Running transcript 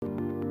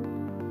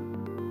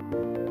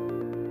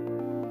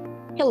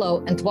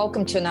Hello, and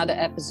welcome to another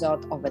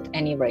episode of At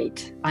Any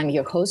Rate. I'm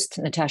your host,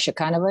 Natasha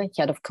Kanova,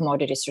 Head of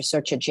Commodities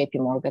Research at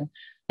JP Morgan.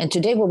 And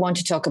today we want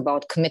to talk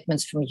about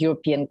commitments from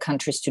European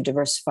countries to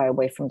diversify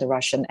away from the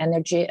Russian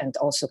energy and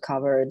also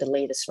cover the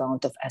latest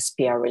round of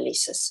SPR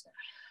releases.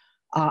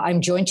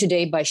 I'm joined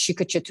today by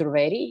Shikha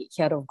Chaturvedi,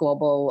 Head of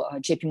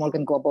JP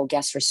Morgan Global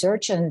Gas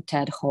Research, and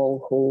Ted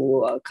Hall,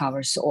 who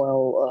covers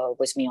oil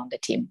with me on the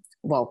team.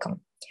 Welcome.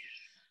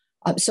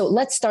 So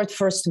let's start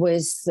first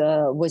with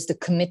the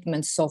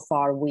commitments so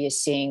far we are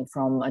seeing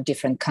from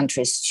different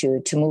countries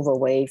to move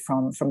away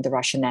from the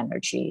Russian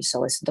energy.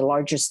 So as the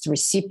largest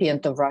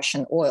recipient of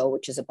Russian oil,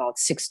 which is about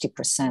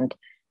 60%,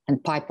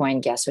 and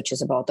pipeline gas, which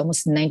is about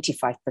almost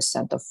 95%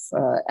 of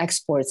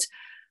exports,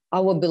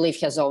 our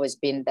belief has always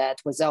been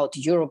that without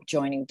Europe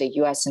joining the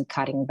US and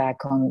cutting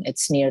back on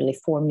its nearly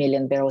 4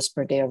 million barrels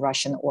per day of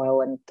Russian oil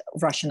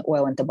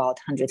and about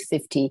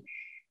 150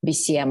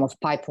 BCM of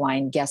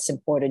pipeline gas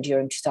imported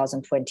during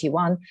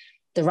 2021,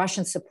 the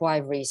Russian supply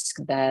risk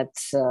that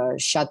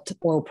shot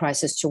oil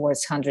prices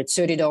towards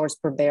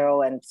 $130 per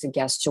barrel and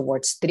gas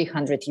towards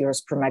 300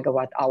 euros per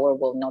megawatt hour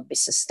will not be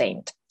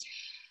sustained.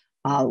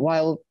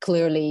 While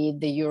clearly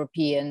the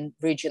European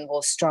region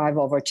will strive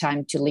over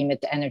time to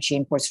limit the energy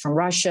imports from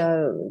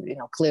Russia,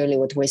 clearly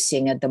what we're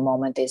seeing at the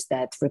moment is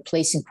that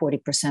replacing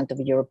 40% of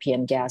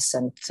European gas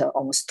and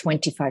almost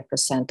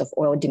 25% of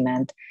oil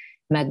demand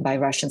met by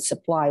Russian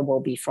supply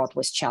will be fraught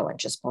with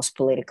challenges, both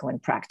political and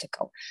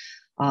practical.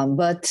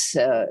 But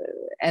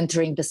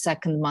entering the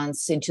second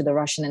months into the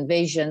Russian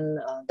invasion,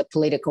 the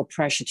political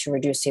pressure to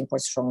reduce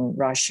imports from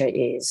Russia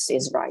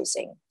is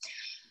rising.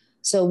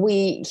 So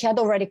we had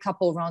already a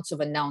couple of rounds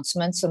of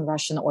announcements on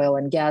Russian oil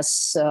and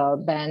gas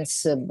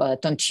bans,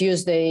 but on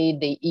Tuesday,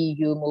 the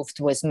EU moved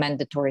with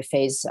mandatory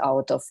phase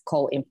out of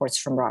coal imports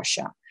from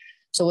Russia.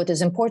 So what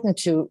is important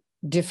to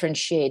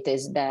differentiate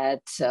is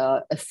that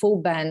a full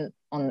ban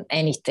on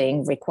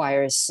anything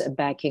requires a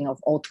backing of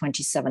all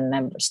 27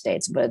 member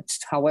states. But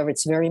however,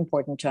 it's very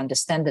important to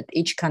understand that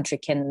each country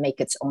can make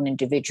its own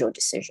individual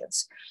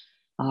decisions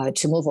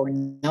to move or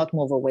not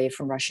move away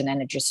from Russian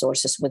energy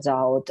sources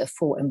without a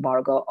full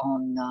embargo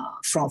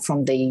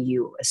from the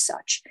EU as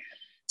such.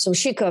 So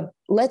Shikha,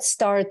 let's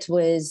start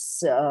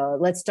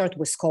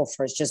with coal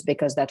first, just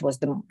because that was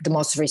the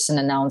most recent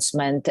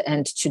announcement.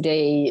 And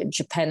today,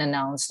 Japan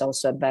announced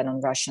also a ban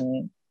on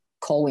Russian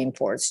coal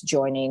imports,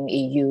 joining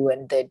EU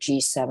and the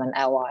G7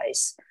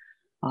 allies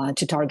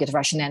to target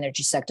Russian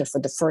energy sector for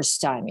the first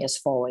time,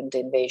 following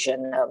the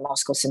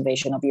Moscow's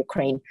invasion of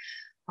Ukraine.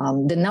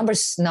 The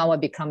numbers now are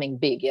becoming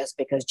big,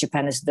 because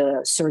Japan is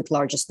the third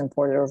largest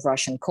importer of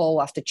Russian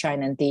coal after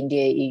China and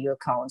India. EU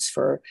accounts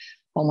for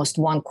almost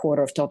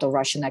 1/4 of total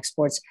Russian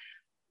exports.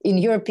 In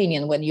your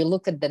opinion, when you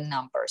look at the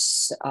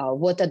numbers,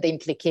 what are the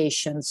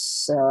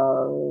implications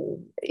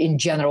in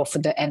general for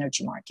the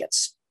energy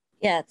markets?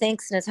 Yeah,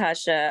 thanks,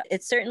 Natasha.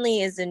 It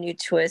certainly is a new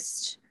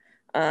twist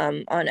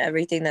on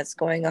everything that's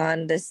going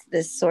on. This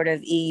sort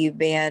of EU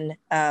ban,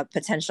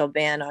 potential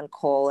ban on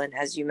coal, and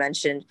as you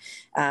mentioned,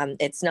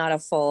 it's not a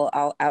full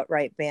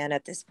outright ban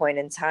at this point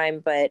in time,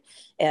 but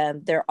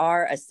there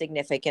are a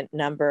significant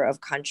number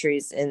of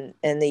countries in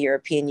the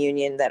European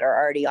Union that are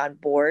already on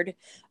board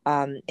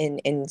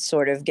in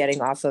sort of getting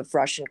off of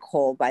Russian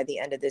coal by the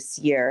end of this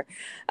year.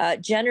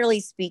 Generally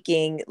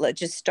speaking,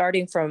 just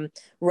starting from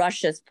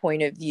Russia's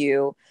point of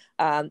view,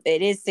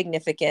 it is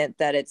significant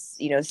that it's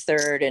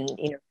third and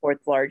fourth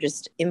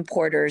largest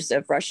importers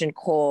of Russian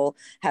coal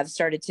have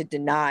started to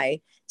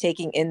deny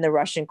taking in the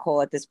Russian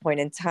coal at this point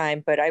in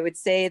time. But I would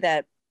say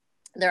that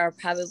there are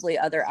probably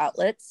other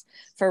outlets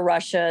for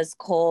Russia's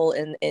coal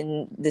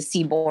in the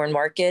seaborne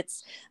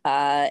markets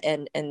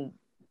and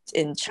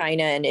in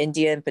China and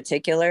India in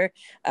particular.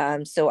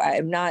 So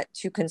I'm not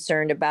too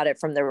concerned about it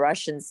from the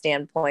Russian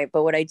standpoint.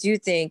 But what I do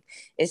think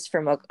is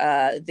from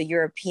the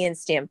European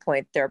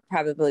standpoint, there are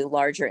probably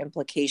larger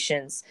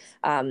implications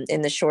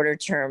in the shorter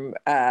term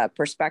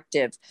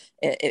perspective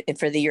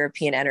for the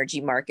European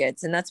energy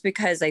markets. And that's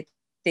because I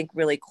think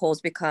really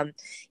coal's become,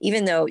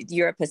 even though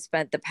Europe has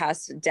spent the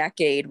past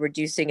decade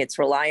reducing its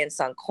reliance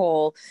on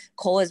coal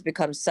has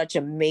become such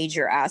a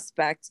major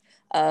aspect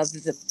of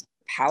the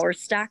power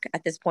stack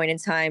at this point in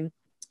time,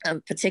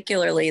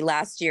 particularly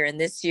last year and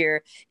this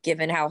year,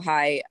 given how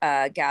high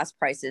gas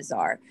prices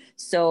are.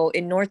 So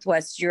in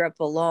Northwest Europe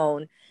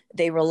alone,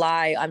 they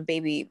rely on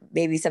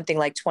maybe something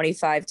like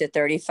 25 to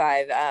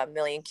 35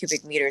 million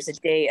cubic meters a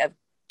day of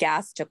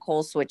gas to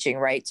coal switching,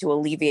 right, to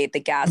alleviate the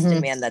gas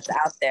demand that's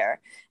out there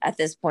at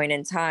this point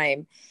in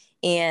time.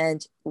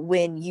 And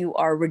when you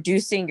are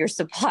reducing your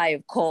supply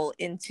of coal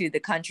into the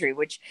country,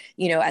 which,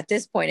 at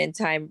this point in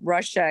time,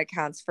 Russia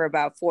accounts for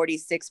about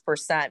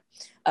 46%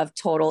 of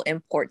total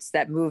imports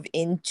that move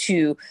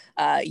into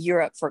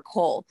Europe for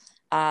coal.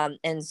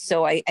 And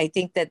so I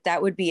think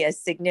that would be a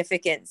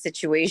significant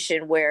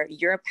situation where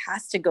Europe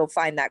has to go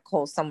find that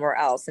coal somewhere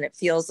else. And it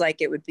feels like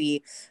it would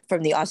be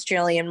from the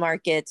Australian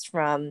markets,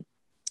 from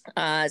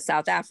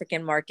South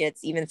African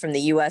markets, even from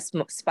the US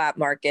spot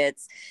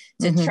markets,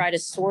 to try to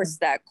source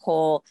that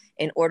coal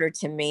in order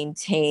to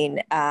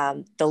maintain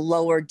the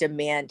lower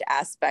demand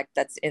aspect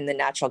that's in the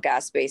natural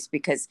gas space,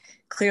 because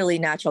clearly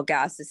natural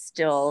gas is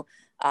still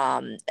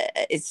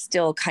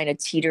kind of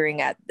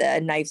teetering at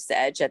the knife's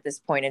edge at this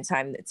point in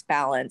time. It's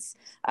balanced.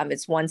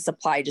 It's one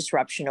supply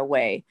disruption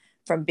away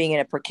from being in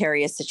a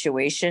precarious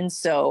situation.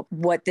 So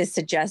what this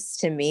suggests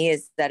to me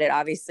is that it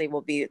obviously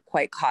will be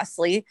quite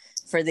costly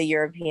for the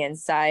European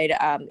side.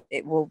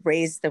 It will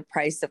raise the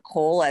price of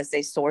coal as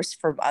they source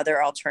from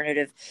other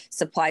alternative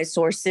supply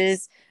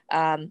sources.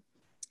 And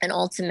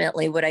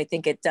ultimately, what I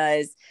think it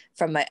does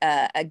from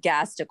a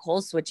gas to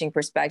coal switching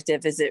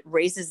perspective is it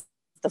raises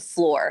the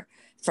floor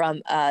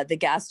from the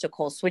gas to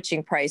coal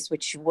switching price,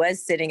 which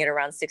was sitting at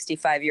around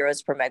 65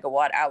 euros per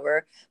megawatt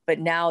hour, but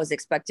now is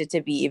expected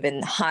to be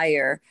even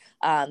higher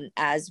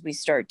as we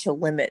start to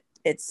limit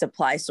its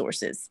supply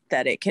sources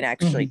that it can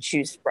actually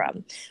choose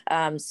from.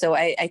 So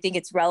I think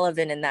it's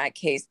relevant in that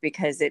case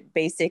because it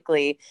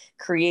basically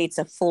creates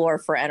a floor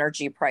for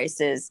energy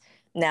prices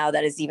now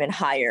that is even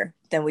higher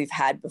than we've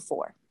had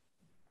before.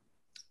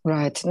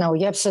 Right. No,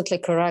 you're absolutely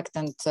correct.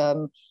 And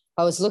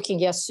I was looking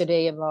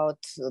yesterday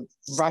about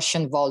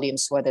Russian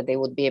volumes, whether they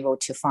would be able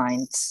to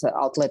find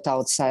outlet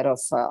outside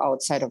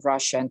of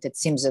Russia, and it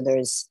seems that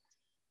there's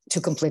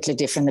two completely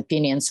different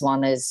opinions.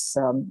 One is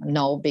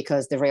no,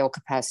 because the rail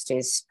capacity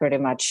is pretty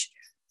much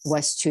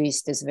west to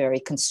east is very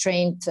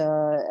constrained,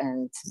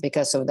 and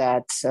because of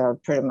that,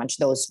 pretty much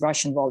those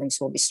Russian volumes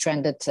will be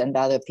stranded. And the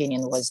other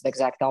opinion was the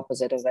exact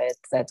opposite of it,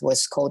 that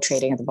was coal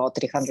trading at about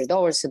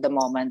 $300 at the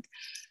moment.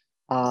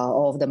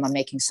 All of them are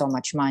making so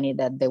much money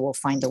that they will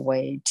find a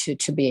way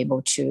to be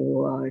able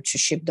to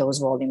ship those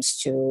volumes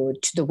to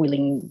the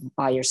willing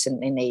buyers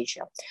in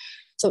Asia.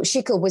 So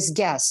Shika, with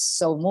gas,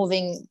 so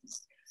moving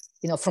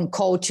from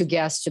coal to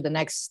gas to the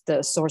next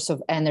source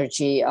of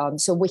energy.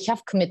 So we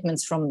have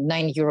commitments from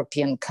 9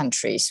 European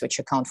countries, which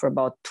account for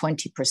about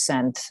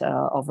 20%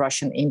 of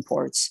Russian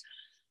imports,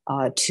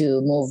 to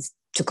move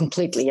to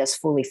completely,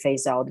 fully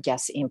phase out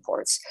gas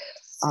imports.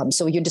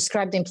 So you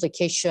described the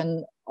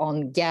implication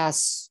on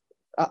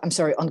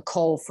on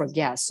coal for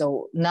gas.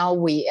 So now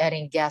we're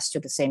adding gas to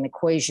the same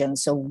equation.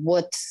 So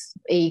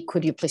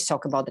could you please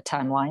talk about the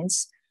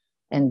timelines,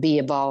 and B,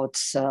 about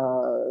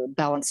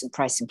balance and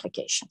price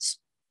implications?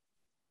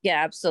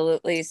 Yeah,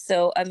 absolutely.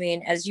 So, I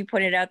mean, as you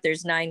pointed out,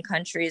 there's 9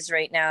 countries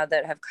right now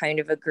that have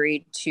kind of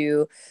agreed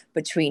to,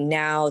 between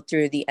now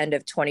through the end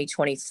of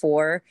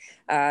 2024,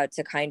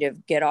 to kind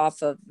of get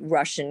off of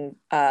Russian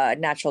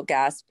natural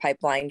gas,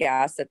 pipeline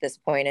gas at this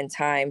point in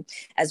time,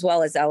 as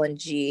well as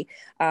LNG.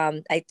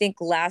 I think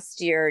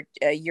last year,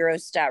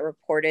 Eurostat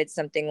reported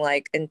something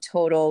like in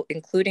total,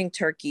 including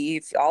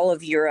Turkey, all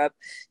of Europe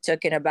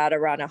took in about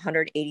around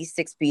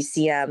 186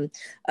 BCM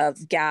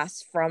of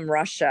gas from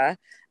Russia.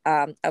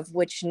 Of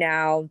which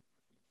now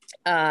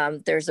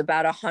there's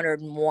about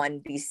 101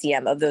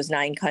 BCM of those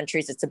 9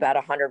 countries. It's about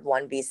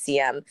 101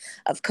 BCM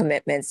of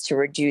commitments to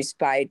reduce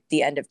by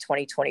the end of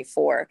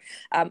 2024.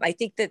 I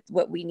think that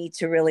what we need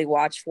to really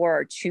watch for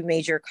are 2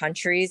 major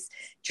countries,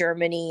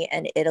 Germany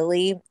and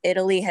Italy.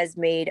 Italy has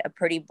made a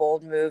pretty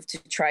bold move to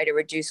try to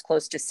reduce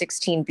close to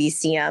 16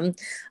 BCM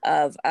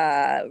of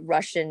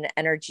Russian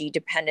energy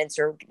dependence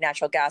or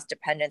natural gas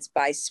dependence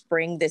by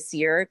spring this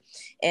year.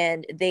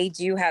 And they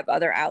do have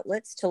other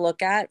outlets to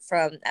look at,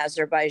 from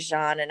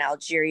Azerbaijan and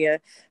Algeria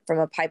from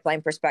a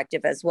pipeline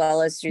perspective, as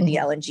well as through the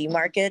LNG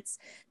markets.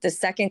 The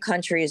second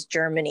country is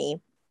Germany.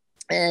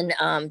 And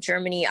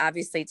Germany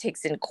obviously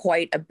takes in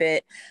quite a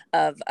bit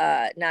of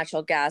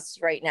natural gas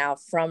right now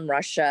from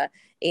Russia.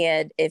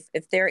 And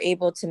if they're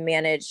able to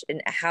manage,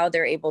 and how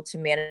they're able to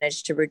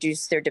manage to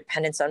reduce their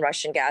dependence on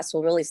Russian gas,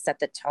 will really set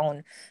the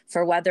tone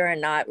for whether or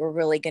not we're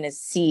really going to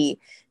see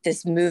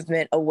this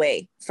movement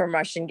away from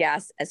Russian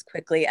gas as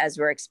quickly as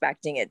we're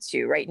expecting it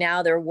to. Right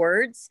now, they're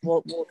words.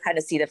 We'll kind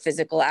of see the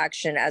physical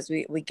action as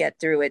we get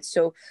through it.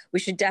 So we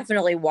should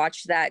definitely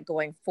watch that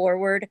going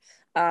forward.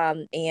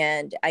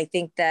 And I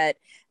think that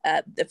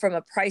from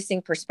a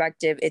pricing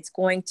perspective, it's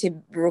going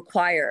to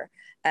require,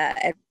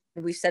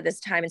 we've said this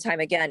time and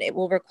time again, it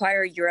will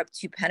require Europe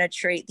to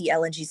penetrate the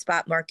LNG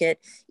spot market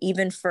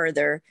even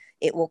further.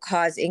 It will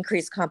cause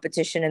increased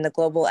competition in the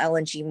global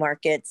LNG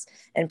markets,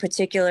 and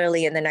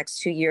particularly in the next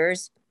 2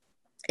 years.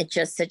 It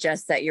just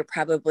suggests that you're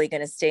probably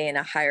going to stay in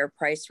a higher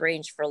price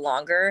range for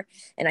longer.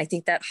 And I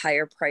think that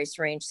higher price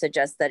range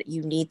suggests that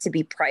you need to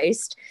be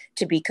priced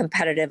to be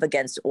competitive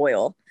against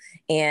oil.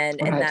 And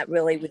that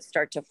really would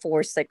start to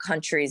force the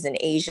countries in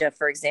Asia,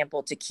 for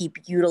example, to keep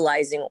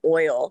utilizing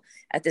oil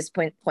at this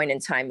point in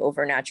time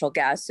over natural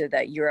gas, so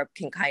that Europe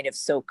can kind of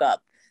soak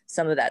up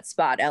some of that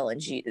spot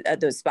LNG,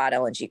 those spot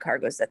LNG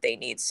cargoes that they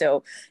need.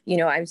 So,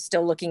 I'm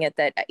still looking at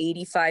that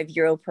 85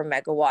 euro per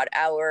megawatt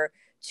hour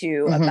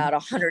to about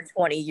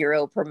 120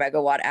 euro per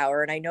megawatt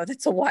hour. And I know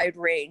that's a wide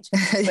range,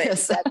 but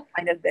yes. that's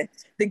kind of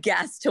the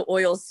gas to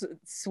oil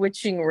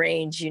switching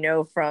range, you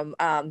know, from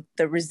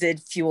the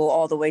resid fuel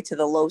all the way to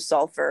the low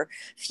sulfur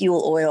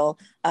fuel oil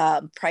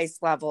price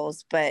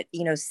levels. But,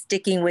 you know,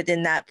 sticking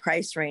within that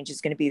price range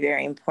is going to be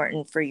very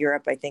important for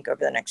Europe, I think,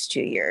 over the next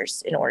 2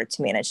 years in order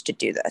to manage to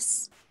do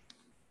this.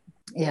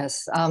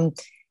 Yes.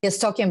 Yes,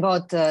 talking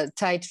about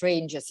tight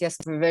ranges, yes,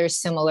 very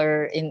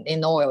similar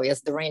in oil.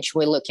 Yes, the range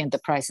we're looking at the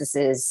prices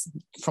is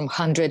from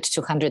 $100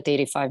 to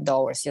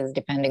 $185. Yes,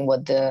 depending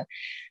what the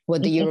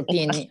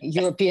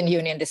European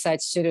Union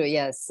decides to do.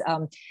 Yes.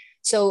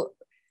 So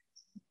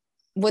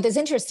what is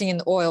interesting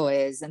in oil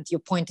is, and you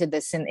pointed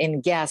this in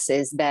gas,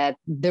 is that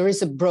there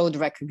is a broad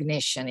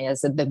recognition,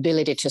 yes, that the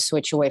ability to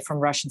switch away from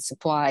Russian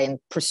supply and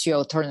pursue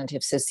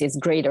alternatives is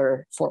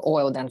greater for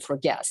oil than for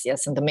gas,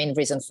 yes. And the main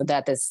reason for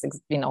that is,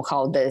 you know,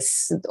 how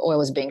this oil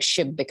is being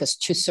shipped, because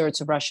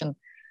 2/3 of Russian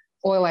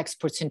oil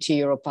exports into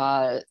Europe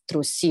are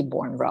through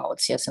seaborne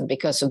routes, yes. And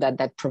because of that,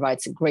 that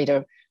provides a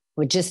greater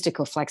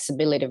logistical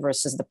flexibility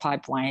versus the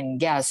pipeline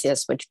gas,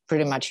 yes, which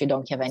pretty much you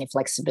don't have any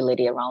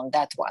flexibility around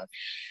that one.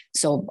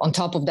 So on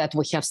top of that,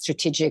 we have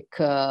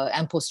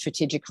ample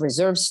strategic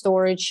reserve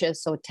storage.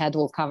 So Ted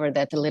will cover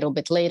that a little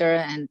bit later,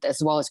 and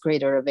as well as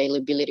greater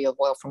availability of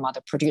oil from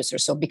other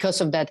producers. So because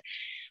of that,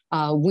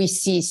 we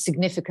see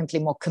significantly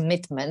more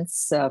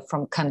commitments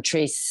from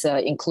countries,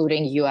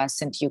 including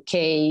US and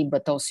UK,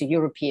 but also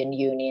European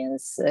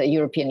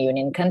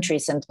Union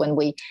countries. And when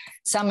we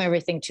sum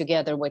everything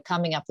together, we're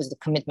coming up with the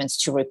commitments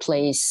to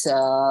replace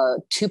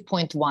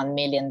 2.1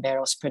 million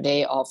barrels per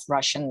day of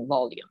Russian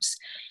volumes.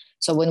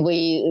 So when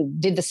we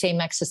did the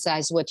same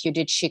exercise, what you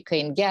did, Shika,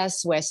 in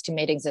gas, we're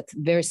estimating that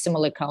very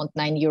similar count,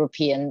 9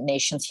 European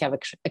nations have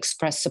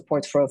expressed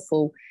support for a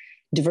full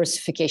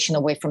diversification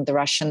away from the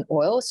Russian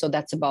oil. So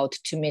that's about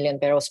 2 million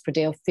barrels per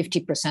day, of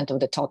 50% of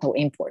the total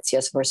imports,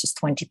 yes, versus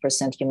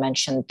 20% you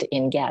mentioned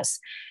in gas.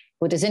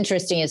 What is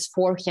interesting is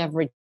 4 have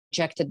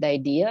rejected the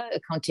idea,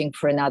 accounting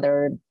for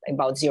another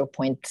about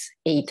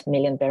 0.8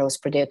 million barrels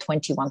per day,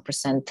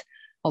 21%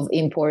 of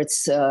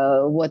imports.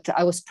 What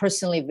I was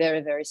personally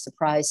very, very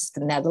surprised,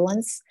 the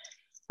Netherlands,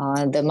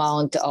 the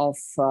amount of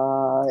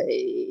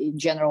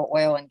general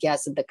oil and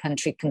gas that the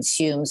country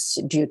consumes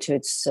due to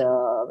its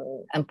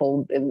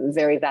ample,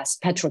 very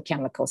vast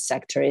petrochemical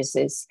sector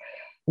is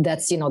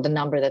that's, you know, the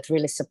number that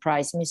really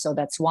surprised me. So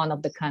that's one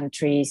of the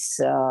countries,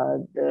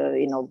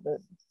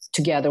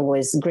 together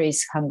with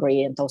Greece,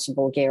 Hungary, and also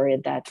Bulgaria,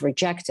 that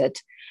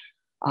rejected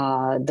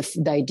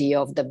the idea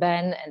of the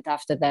ban. And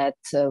after that,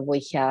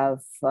 we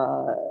have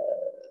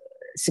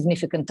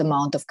significant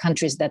amount of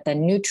countries that are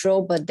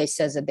neutral, but they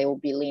says that they will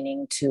be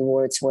leaning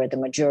towards where the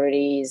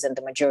majority is, and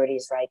the majority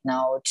is right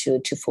now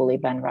to fully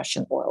ban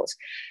Russian oils.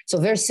 So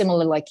very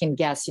similar, like in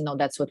gas, you know,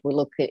 that's what we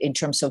look at in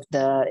terms of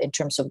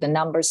the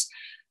numbers.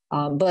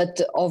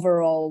 But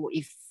overall,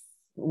 if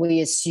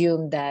we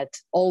assume that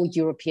all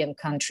European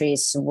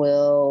countries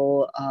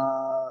will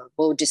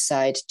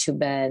decide to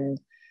ban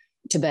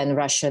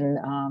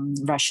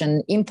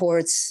Russian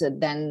imports,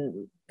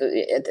 then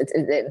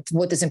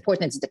what is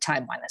important is the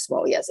timeline as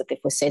well. Yes, that if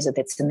we say that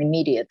it's an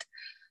immediate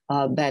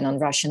ban on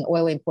Russian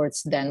oil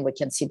imports, then we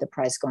can see the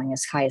price going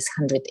as high as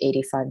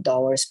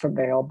 $185 per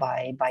barrel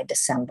by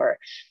December.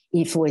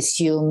 If we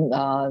assume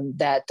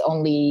that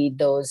only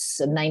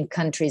those 9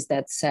 countries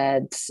that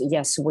said,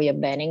 yes, we are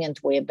banning, and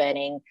we are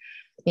banning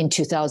in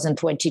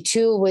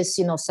 2022, with,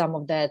 you know, some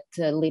of that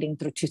leading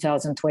through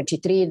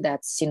 2023,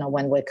 that's, you know,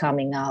 when we're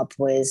coming up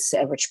with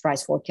average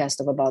price forecast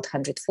of about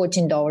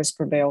 $114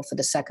 per barrel for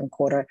the second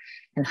quarter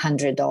and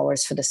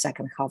 $100 for the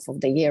second half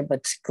of the year.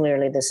 But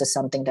clearly this is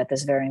something that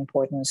is very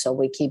important. So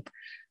we keep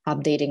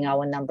updating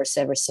our numbers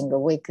every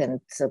single week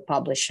and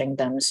publishing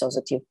them so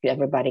that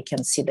everybody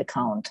can see the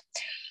count.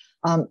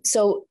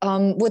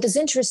 What is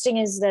interesting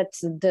is that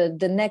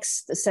the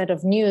next set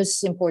of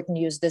important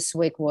news this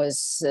week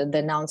was the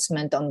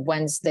announcement on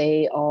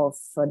Wednesday of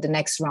the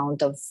next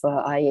round of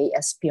IEA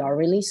SPR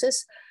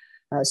releases.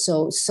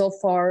 So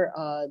far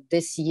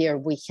this year,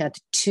 we had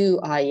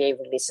 2 IEA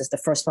releases. The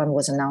first one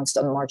was announced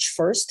on March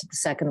 1st. The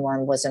second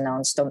one was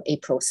announced on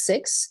April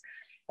 6th.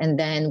 And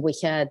then we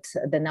had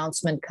the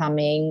announcement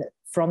coming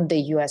from the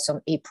US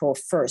on April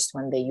 1st,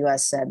 when the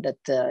US said that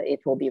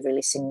it will be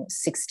releasing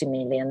 60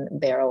 million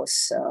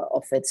barrels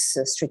of its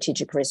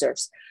strategic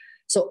reserves.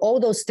 So all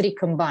those 3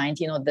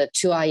 combined, you know, the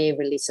 2 IEA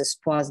releases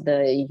plus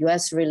the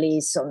US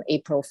release on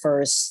April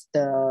 1st,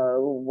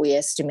 we're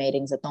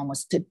estimating that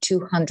almost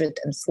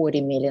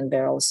 240 million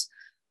barrels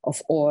of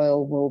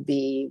oil will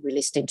be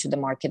released into the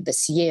market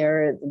this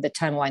year. The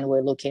timeline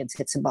we're looking at,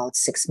 it's about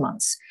 6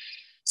 months.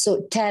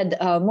 So Ted,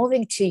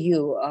 moving to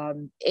you,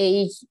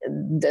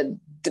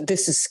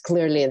 this is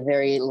clearly a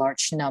very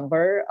large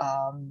number.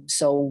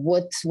 So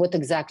what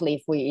exactly,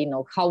 if we, you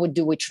know, how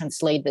do we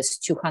translate this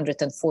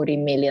 240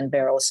 million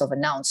barrels of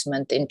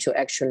announcement into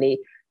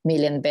actually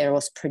million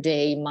barrels per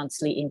day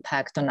monthly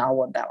impact on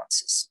our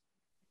balances?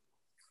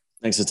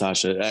 Thanks,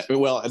 Natasha.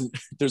 Well,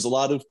 there's a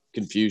lot of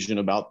confusion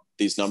about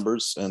these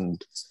numbers,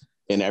 and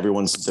in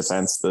everyone's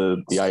defense,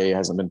 the IEA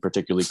hasn't been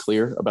particularly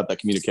clear about that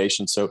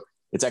communication. So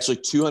it's actually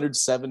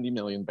 270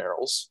 million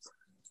barrels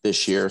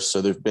this year.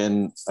 So there've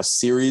been a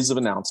series of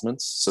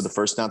announcements. So the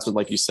first announcement,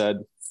 like you said,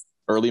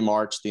 early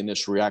March, the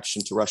initial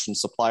reaction to Russian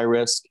supply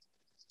risk.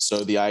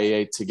 So the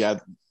IEA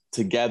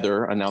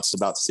together announced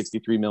about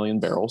 63 million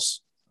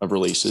barrels of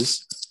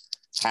releases.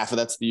 Half of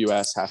that's the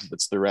US, half of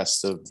it's the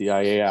rest of the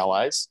IEA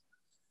allies.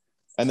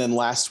 And then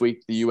last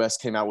week, the US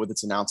came out with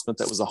its announcement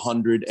that was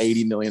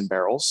 180 million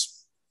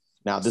barrels.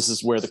 Now, this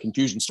is where the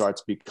confusion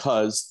starts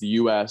because the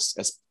US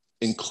has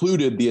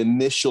included the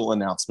initial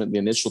announcement, the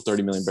initial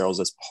 30 million barrels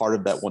as part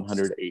of that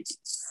 180.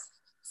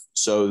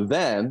 So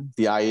then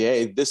the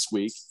IEA this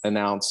week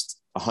announced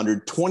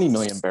 120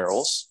 million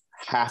barrels,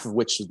 half of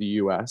which is the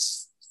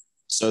US.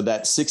 So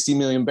that 60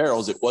 million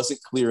barrels, it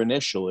wasn't clear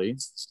initially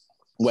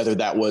whether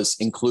that was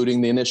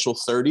including the initial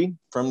 30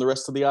 from the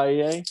rest of the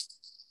IEA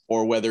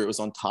or whether it was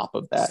on top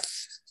of that.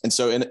 And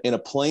so in a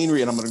plain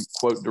read, I'm going to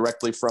quote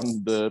directly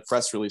from the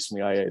press release from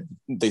the IEA.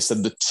 They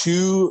said the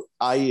two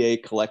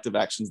IEA collective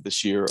actions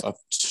this year of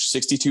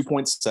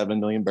 62.7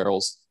 million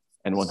barrels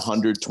and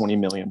 120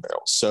 million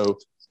barrels. So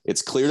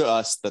it's clear to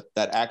us that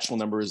that actual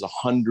number is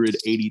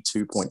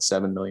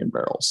 182.7 million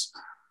barrels.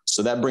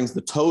 So that brings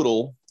the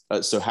total.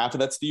 So half of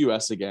that's the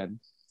US again.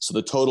 So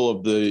the total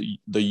of the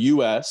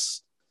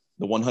US,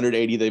 the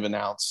 180 they've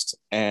announced,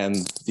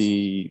 and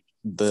the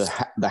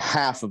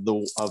half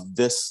of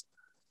this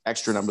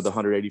extra number, the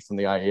 180 from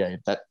the IEA,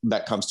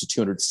 that comes to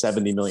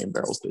 270 million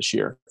barrels this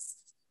year.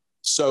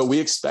 So we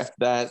expect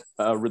that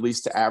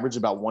release to average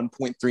about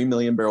 1.3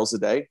 million barrels a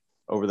day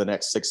over the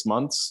next 6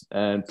 months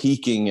and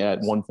peaking at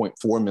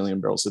 1.4 million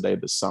barrels a day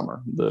this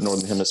summer, the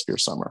Northern Hemisphere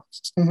summer.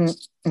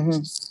 Mm-hmm,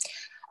 mm-hmm.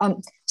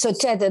 So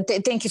Ted,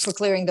 thank you for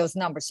clearing those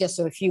numbers. Yes,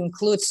 so if you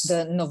include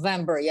the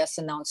November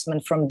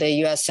announcement from the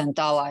US and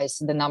allies,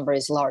 the number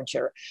is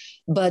larger.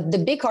 But the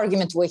big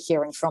argument we're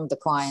hearing from the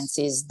clients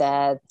is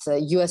that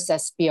US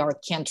SPR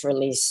can't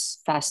release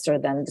faster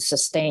than the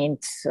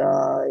sustained,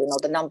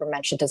 the number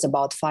mentioned is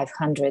about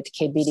 500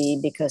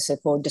 KBD because it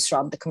will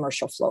disrupt the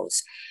commercial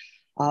flows.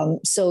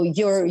 So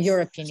your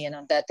opinion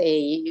on that,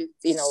 A,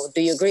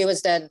 do you agree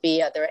with that?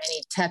 B, are there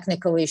any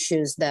technical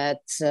issues that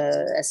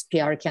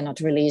SPR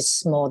cannot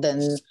release more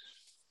than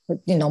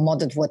what,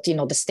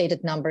 the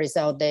stated number is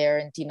out there?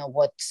 And,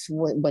 what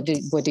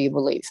do you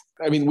believe?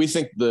 I mean, we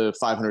think the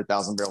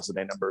 500,000 barrels a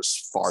day number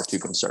is far too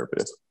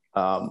conservative.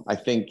 I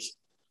think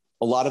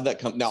a lot of that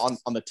comes now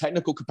on the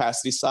technical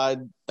capacity side.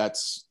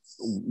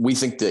 We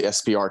think the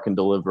SPR can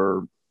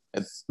deliver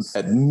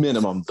at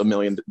minimum the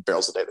million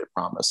barrels a day they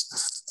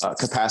promised.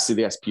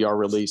 Capacity of the SPR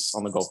release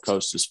on the Gulf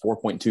Coast is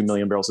 4.2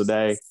 million barrels a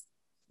day.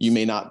 We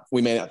may not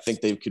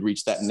think they could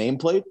reach that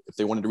nameplate. If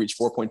they wanted to reach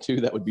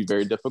 4.2, that would be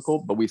very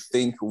difficult, but we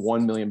think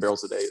 1 million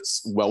barrels a day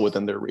is well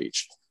within their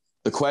reach.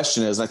 The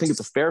question is, and I think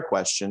it's a fair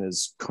question,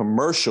 is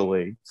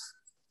commercially,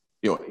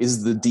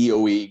 is the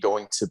DOE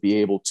going to be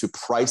able to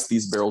price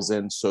these barrels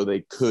in so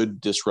they could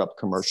disrupt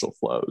commercial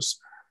flows?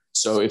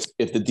 So if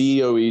the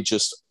DOE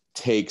just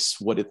takes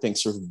what it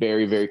thinks are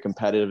very, very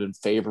competitive and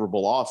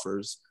favorable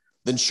offers,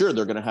 then sure,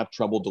 they're going to have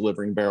trouble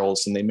delivering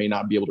barrels and they may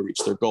not be able to reach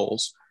their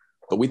goals.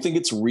 But we think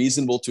it's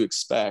reasonable to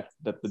expect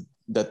that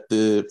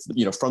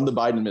from the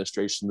Biden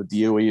administration,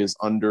 the DOE is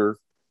under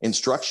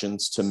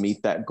instructions to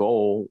meet that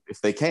goal if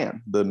they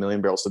can, the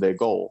million barrels a day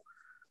goal.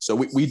 So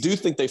we do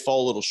think they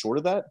fall a little short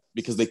of that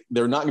because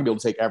they're not going to be able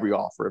to take every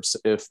offer.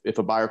 If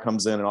a buyer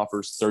comes in and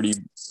offers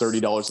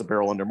 $30 a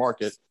barrel under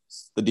market,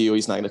 the DOE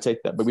is not going to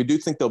take that. But we do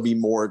think they'll be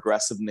more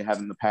aggressive than they have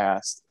in the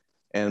past.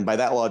 And by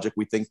that logic,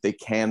 we think they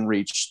can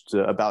reach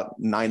to about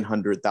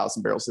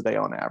 900,000 barrels a day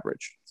on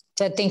average.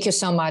 Ted, thank you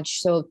so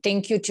much. So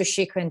thank you to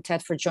Shikha and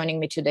Ted for joining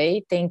me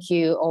today. Thank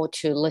you all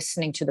to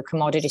listening to the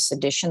Commodities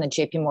Edition at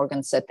JP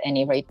Morgan's At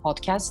Any Rate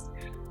podcast.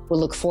 We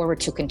look forward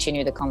to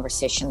continue the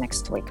conversation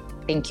next week.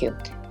 Thank you.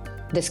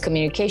 This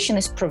communication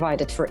is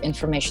provided for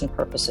information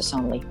purposes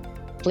only.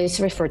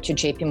 Please refer to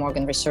JP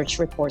Morgan research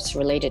reports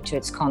related to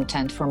its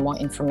content for more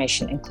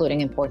information,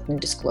 including important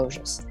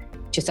disclosures.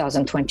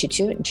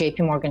 2022,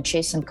 JP Morgan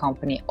Chase &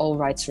 Company, all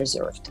rights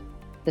reserved.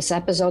 This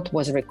episode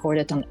was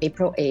recorded on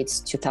April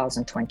 8,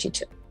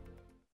 2022.